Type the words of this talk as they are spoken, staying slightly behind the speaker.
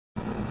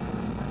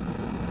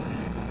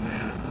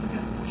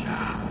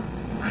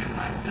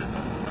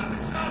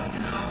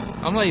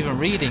I'm not even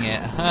reading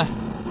it.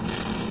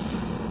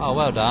 Oh,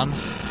 well done.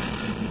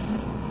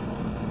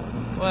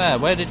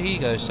 Where did he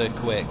go so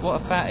quick?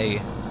 What a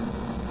fatty.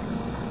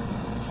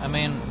 I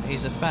mean,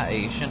 he's a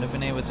fatty. He shouldn't have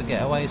been able to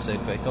get away so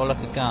quick. Oh, look,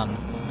 a gun.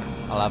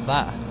 I'll have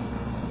that.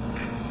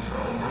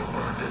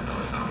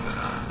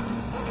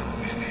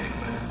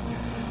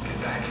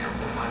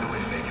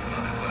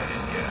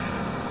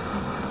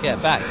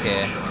 Get back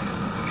here.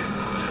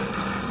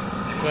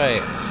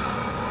 Great.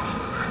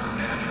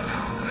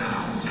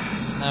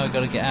 Now we've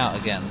got to get out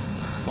again.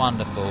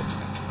 Wonderful.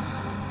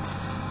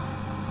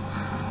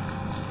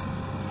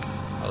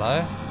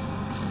 Hello?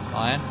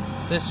 Fine.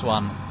 This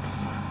one.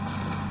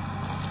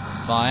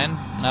 Fine.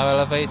 No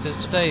elevators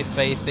today,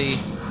 Faithy.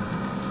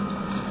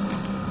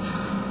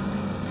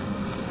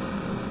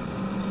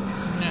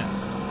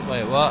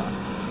 Wait, what?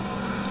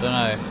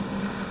 Dunno.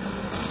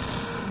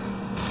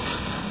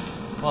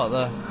 What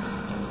the?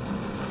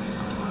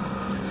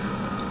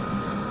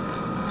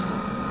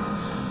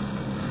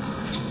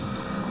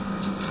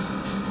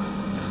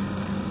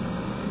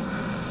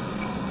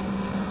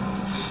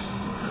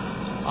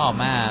 Oh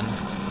man.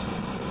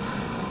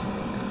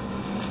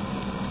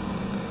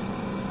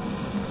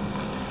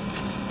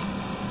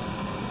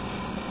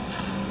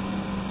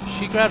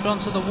 She grabbed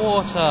onto the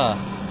water.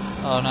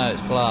 Oh no,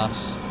 it's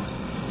glass.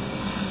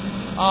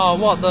 Oh,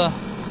 what the?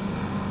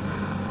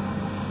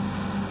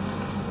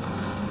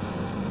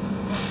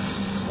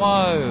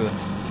 Whoa.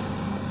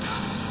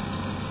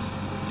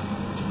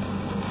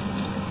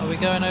 Are we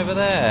going over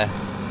there?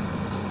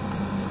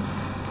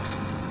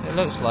 It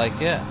looks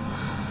like it.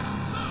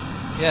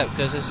 Yeah,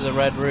 because this is a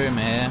red room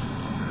here.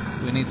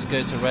 We need to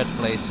go to red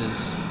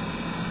places.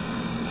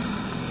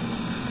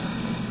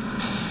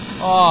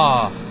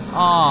 Oh,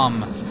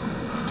 arm.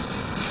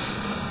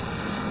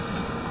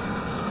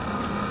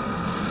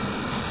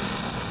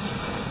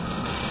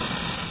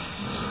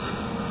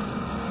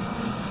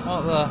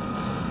 What the?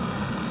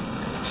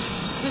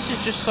 This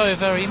is just so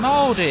very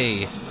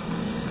mouldy.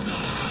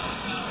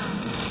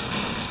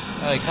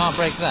 Oh, you can't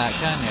break that,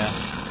 can you?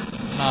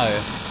 No.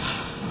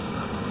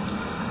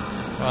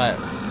 Right,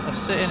 let's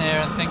sit in here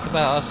and think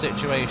about our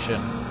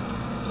situation.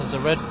 There's a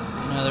red...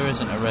 No, there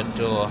isn't a red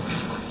door.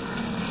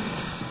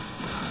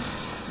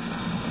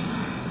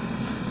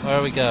 Where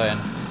are we going?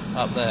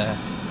 Up there.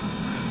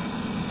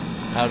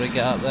 How do we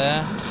get up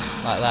there?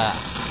 Like that.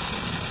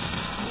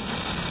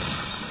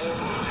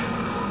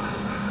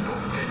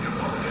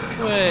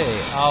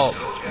 Wait! Oh!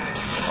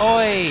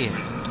 Oi!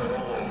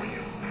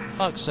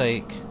 Fuck's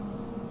sake.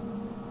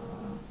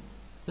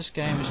 This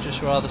game is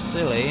just rather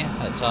silly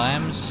at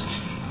times.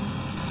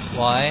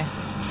 Why?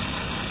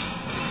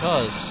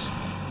 Because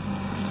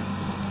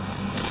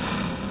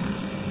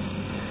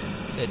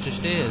it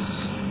just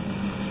is.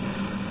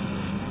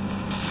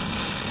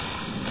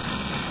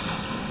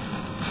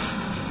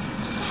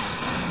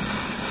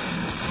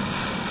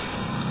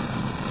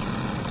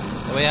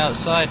 Are we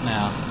outside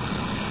now?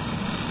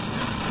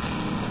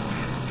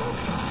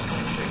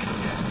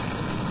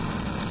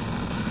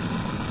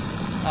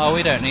 Oh,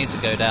 we don't need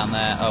to go down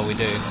there. Oh, we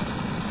do.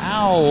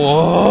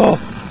 Ow!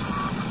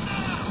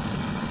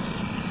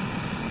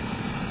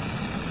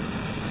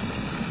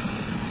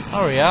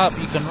 Hurry up,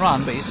 you can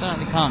run, but you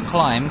certainly can't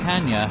climb,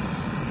 can you?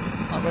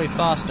 Not very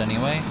fast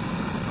anyway.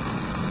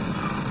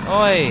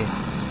 Oi!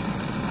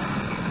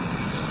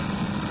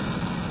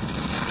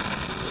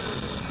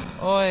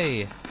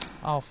 Oi!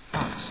 Oh,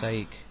 fuck's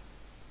sake.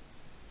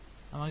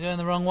 Am I going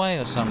the wrong way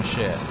or some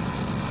shit?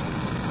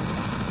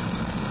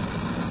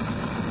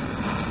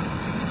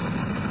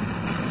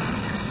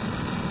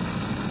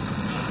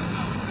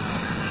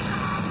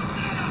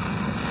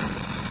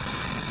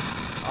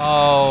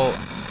 Oh...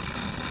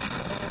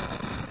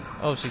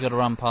 Oh, so you got to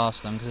run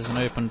past them because there's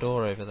an open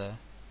door over there.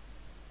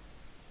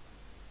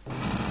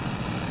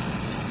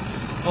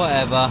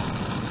 Whatever.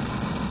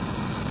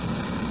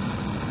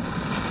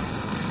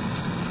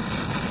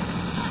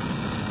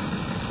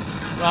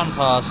 Run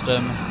past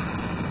them.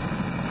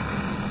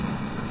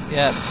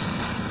 Yep.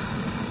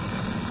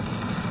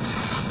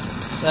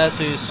 They're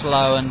too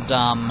slow and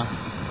dumb.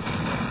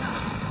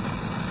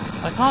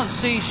 I can't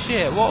see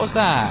shit. What was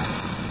that?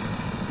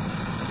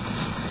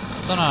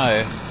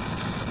 Dunno.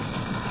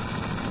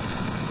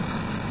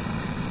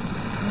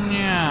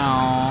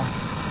 Meow.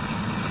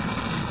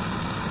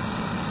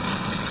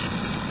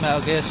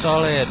 Metal Gear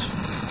Solid.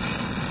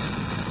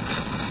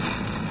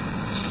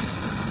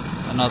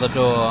 Another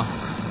door.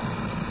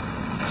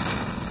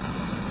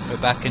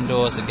 We're back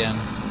indoors again.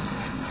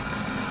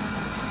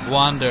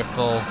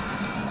 Wonderful.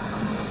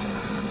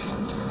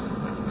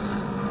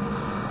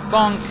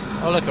 Bonk!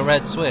 Oh look, a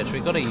red switch.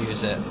 We've got to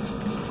use it.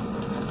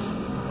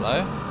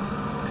 Hello?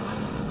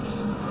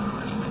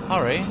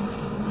 Hurry.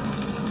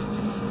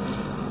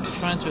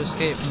 Trying to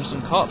escape from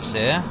some cops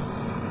here.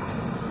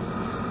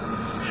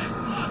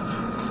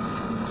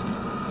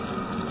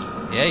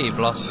 Yeah, you've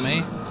lost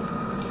me.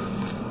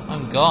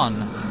 I'm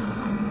gone.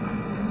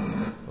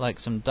 Like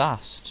some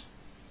dust.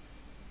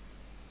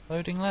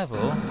 Loading level?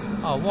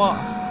 Oh, what?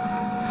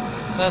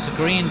 That's a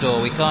green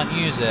door, we can't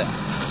use it.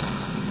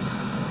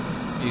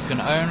 You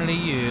can only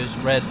use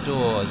red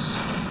doors,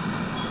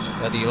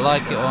 whether you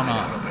like it or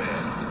not.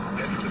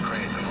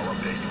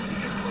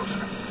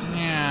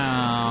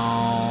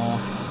 Meow.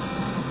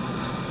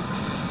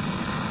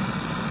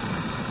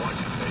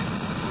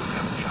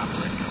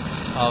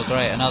 Oh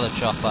great, another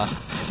chopper.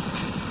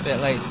 Bit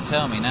late to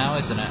tell me now,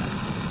 isn't it?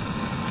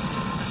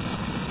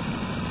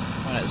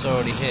 When it's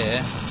already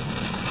here.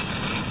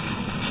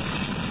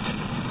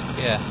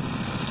 Yeah.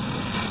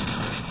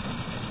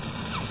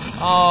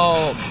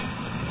 Oh.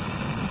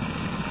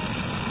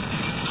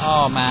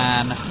 Oh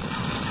man.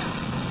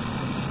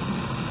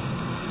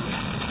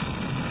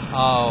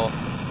 Oh.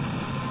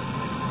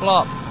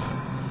 Flop.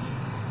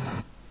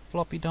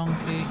 Floppy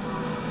donkey.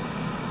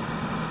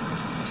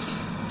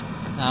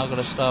 Now I've got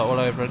to start all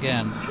over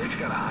again. No,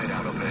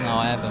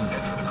 I haven't.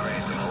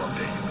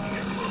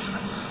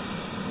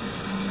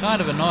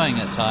 Kind of annoying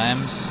at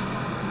times.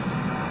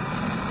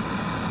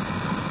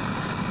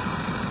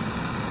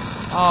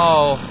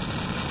 Oh.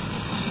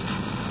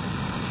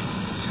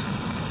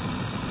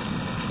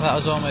 That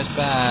was almost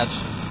bad.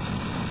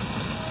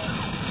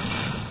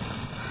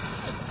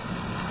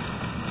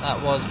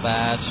 That was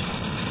bad.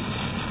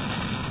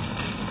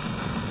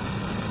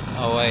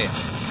 Oh wait.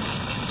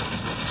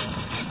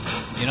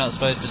 You're not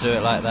supposed to do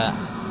it like that.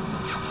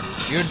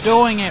 You're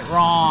doing it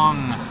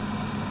wrong!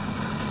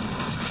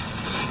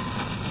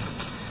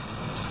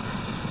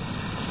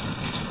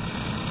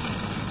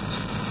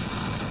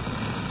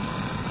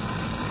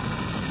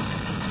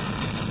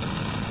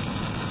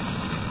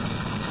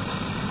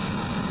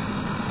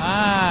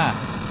 Ah!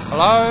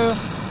 Hello?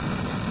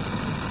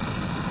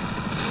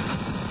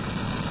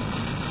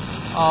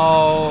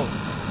 Oh...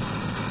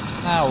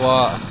 Now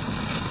what?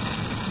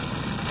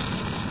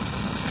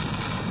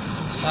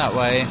 That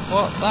way.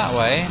 What? That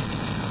way?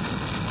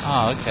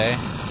 Oh, okay.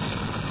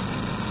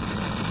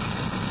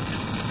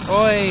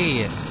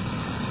 Oi!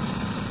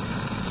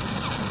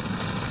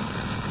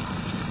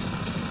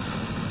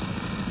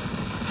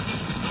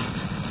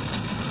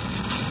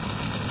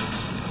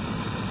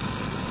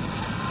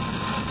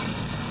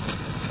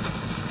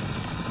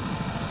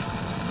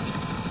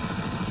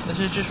 This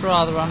is just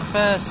rather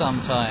unfair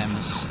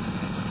sometimes.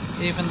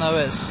 Even though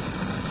it's...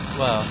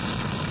 well...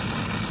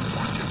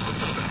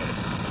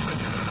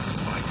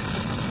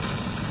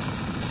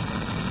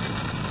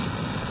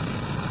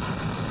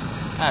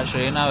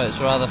 Actually, no, it's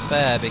rather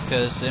fair,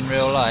 because in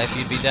real life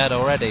you'd be dead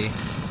already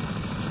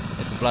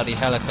if a bloody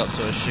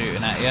helicopter was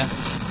shooting at you.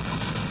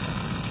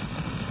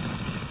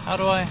 How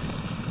do I...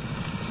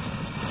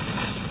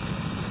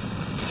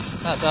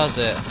 That does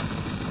it.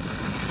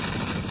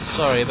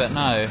 Sorry, but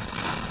no.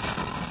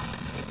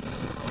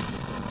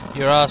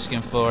 You're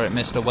asking for it,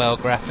 Mr.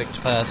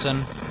 Well-graphicked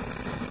person.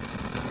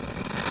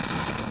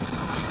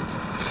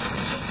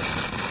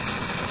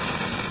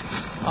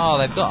 Oh,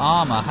 they've got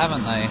armour,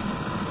 haven't they?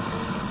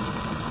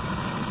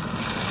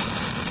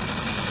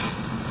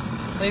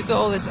 They've got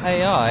all this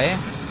AI,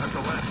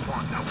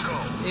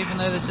 even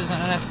though this isn't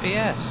an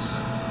FPS.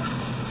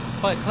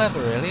 Quite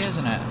clever, really,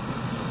 isn't it?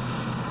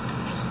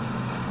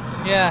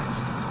 Yeah.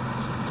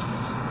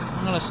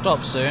 I'm going to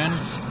stop soon,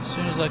 as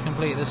soon as I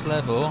complete this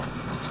level,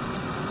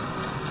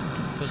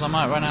 because I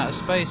might run out of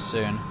space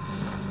soon.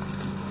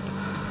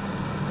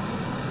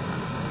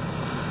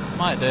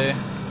 Might do.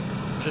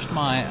 Just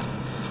might.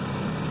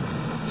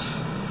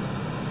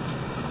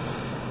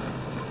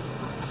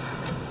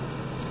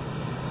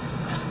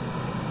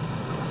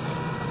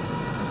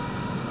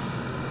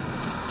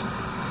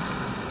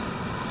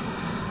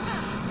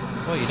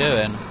 What are you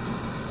doing?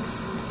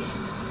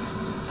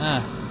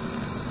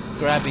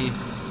 Grabby.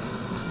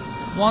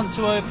 Want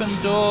to open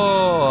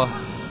door.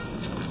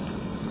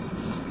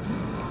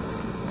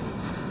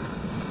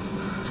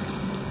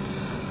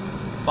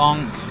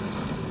 Bonk.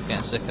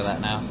 Getting sick of that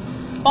now.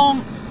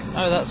 Bonk!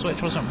 Oh, that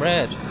switch wasn't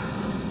red.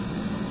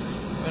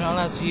 We're not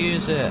allowed to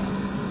use it.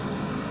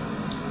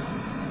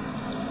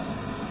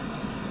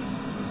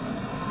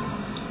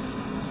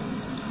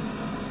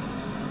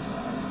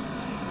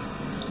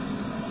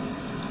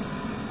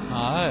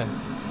 Oh.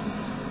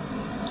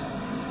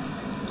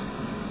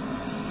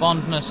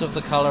 Fondness of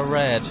the colour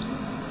red.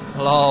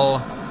 Lol.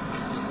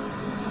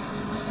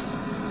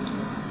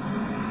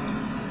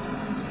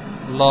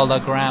 Lol, a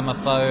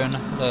gramophone.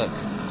 Look.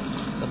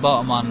 The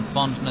bottom one.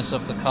 Fondness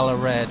of the colour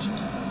red.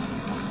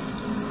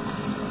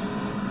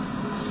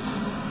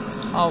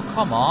 Oh,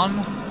 come on.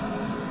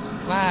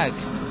 Lag.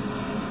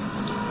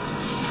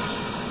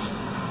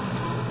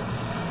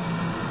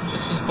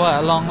 This is quite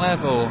a long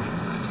level.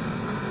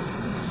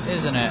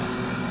 Isn't it?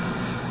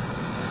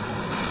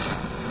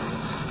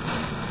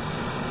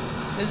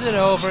 Is it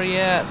over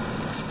yet?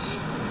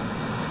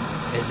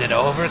 Is it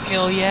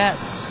overkill yet?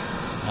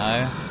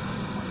 No.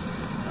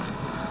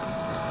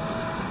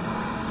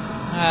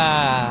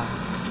 Ah.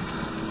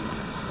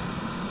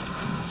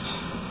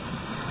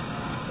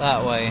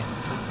 That way.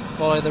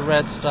 Follow the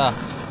red stuff.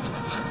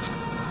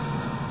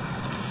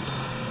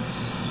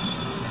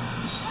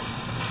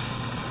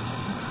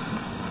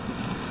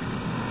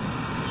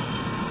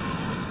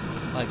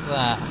 Like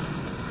that.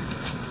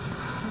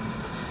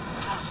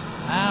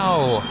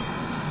 Ow!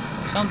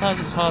 Sometimes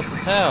it's hard to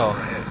tell.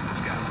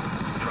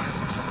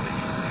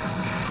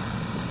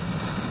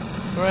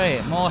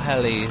 Great, more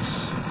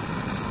helis.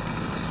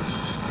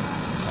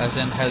 As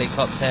in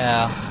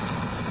helicopter.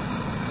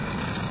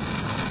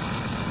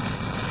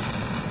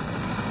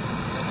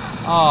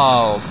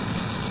 Oh.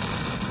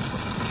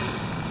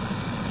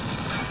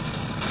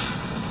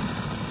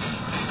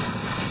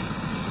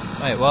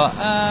 Wait, what?